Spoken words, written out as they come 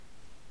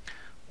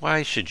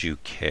Why should you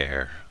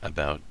care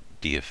about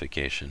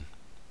deification?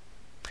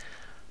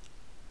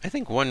 I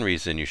think one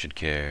reason you should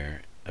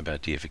care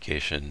about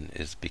deification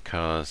is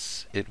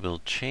because it will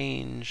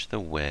change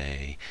the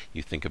way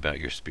you think about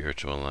your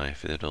spiritual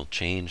life. It'll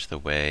change the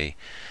way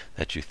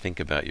that you think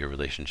about your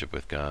relationship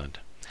with God.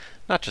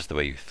 Not just the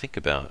way you think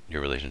about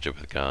your relationship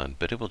with God,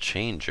 but it will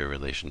change your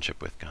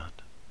relationship with God.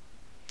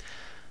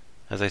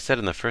 As I said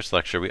in the first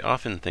lecture, we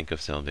often think of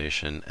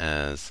salvation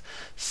as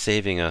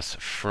saving us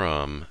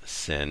from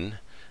sin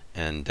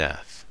and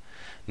death.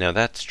 Now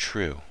that's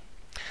true.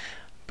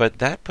 But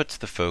that puts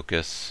the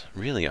focus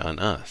really on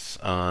us,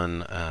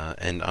 and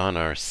on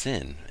our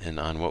sin, and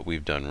on what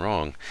we've done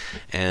wrong,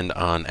 and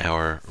on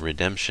our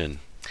redemption.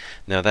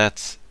 Now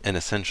that's an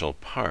essential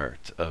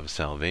part of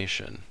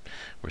salvation.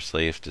 We're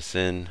slaves to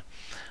sin.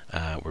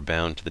 We're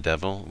bound to the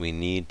devil. We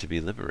need to be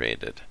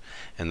liberated,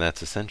 and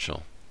that's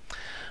essential.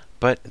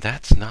 But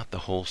that's not the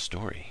whole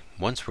story.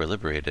 Once we're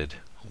liberated,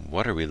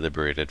 what are we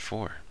liberated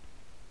for?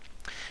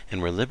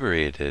 And we're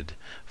liberated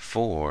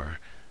for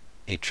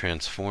a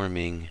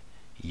transforming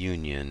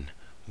union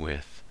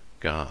with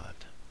God.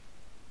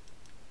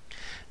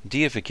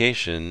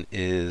 Deification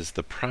is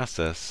the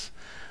process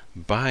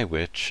by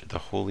which the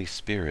Holy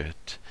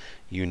Spirit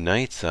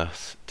unites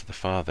us to the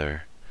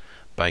Father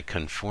by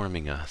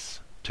conforming us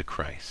to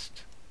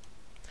Christ.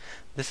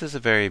 This is a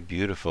very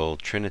beautiful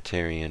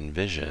Trinitarian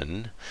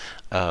vision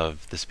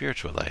of the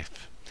spiritual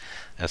life.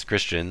 As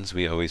Christians,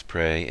 we always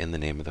pray in the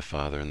name of the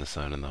Father, and the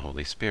Son, and the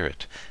Holy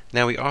Spirit.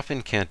 Now, we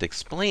often can't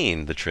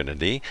explain the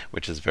Trinity,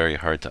 which is very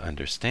hard to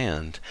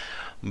understand,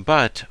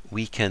 but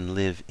we can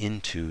live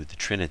into the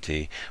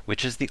Trinity,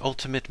 which is the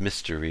ultimate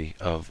mystery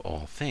of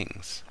all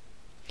things.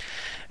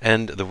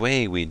 And the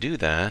way we do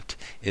that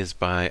is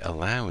by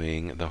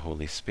allowing the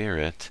Holy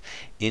Spirit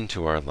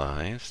into our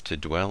lives, to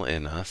dwell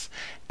in us,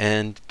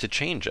 and to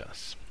change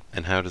us.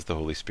 And how does the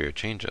Holy Spirit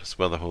change us?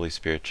 Well, the Holy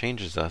Spirit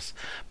changes us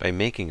by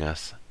making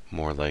us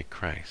more like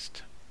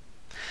Christ.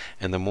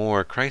 And the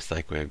more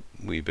Christ-like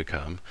we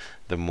become,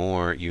 the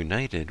more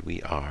united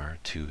we are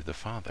to the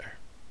Father.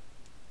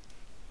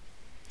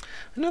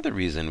 Another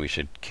reason we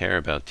should care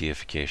about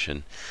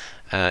deification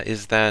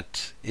is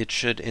that it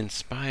should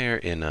inspire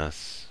in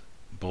us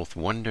both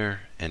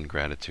wonder and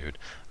gratitude.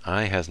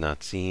 Eye has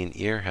not seen,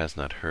 ear has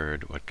not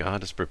heard what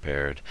God has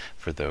prepared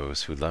for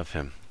those who love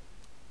him.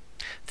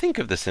 Think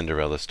of the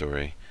Cinderella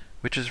story,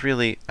 which is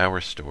really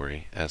our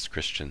story as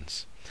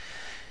Christians.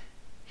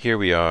 Here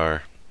we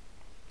are,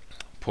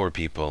 poor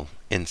people,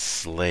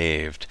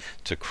 enslaved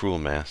to cruel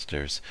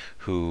masters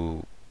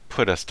who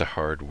put us to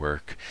hard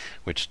work,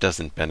 which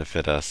doesn't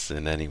benefit us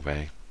in any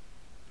way.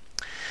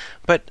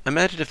 But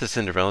imagine if the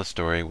Cinderella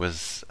story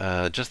was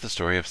just the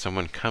story of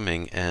someone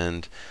coming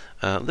and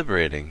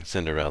liberating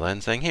Cinderella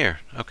and saying,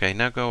 "Here, okay,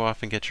 now go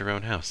off and get your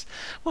own house."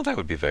 Well, that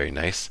would be very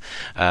nice.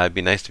 It'd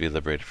be nice to be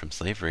liberated from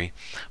slavery.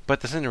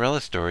 But the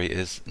Cinderella story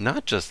is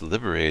not just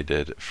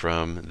liberated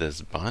from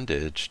this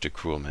bondage to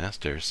cruel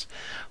masters,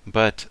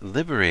 but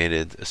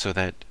liberated so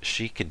that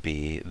she could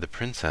be the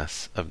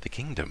princess of the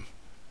kingdom,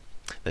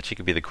 that she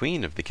could be the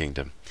queen of the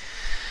kingdom.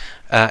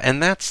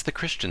 And that's the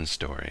Christian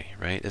story,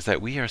 right? Is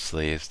that we are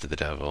slaves to the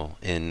devil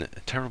in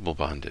terrible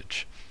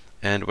bondage.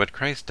 And what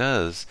Christ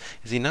does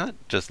is he not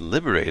just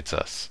liberates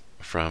us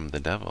from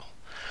the devil,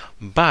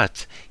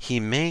 but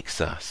he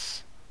makes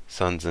us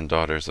sons and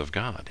daughters of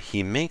God.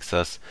 He makes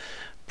us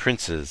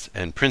princes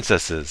and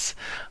princesses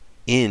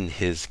in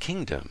his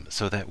kingdom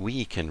so that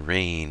we can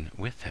reign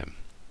with him.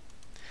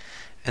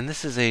 And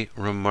this is a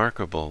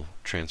remarkable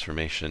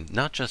transformation,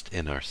 not just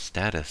in our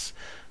status,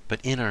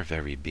 but in our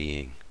very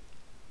being.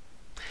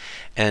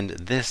 And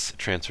this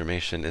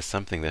transformation is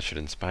something that should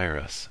inspire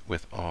us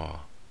with awe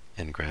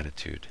and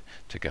gratitude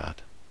to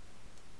God.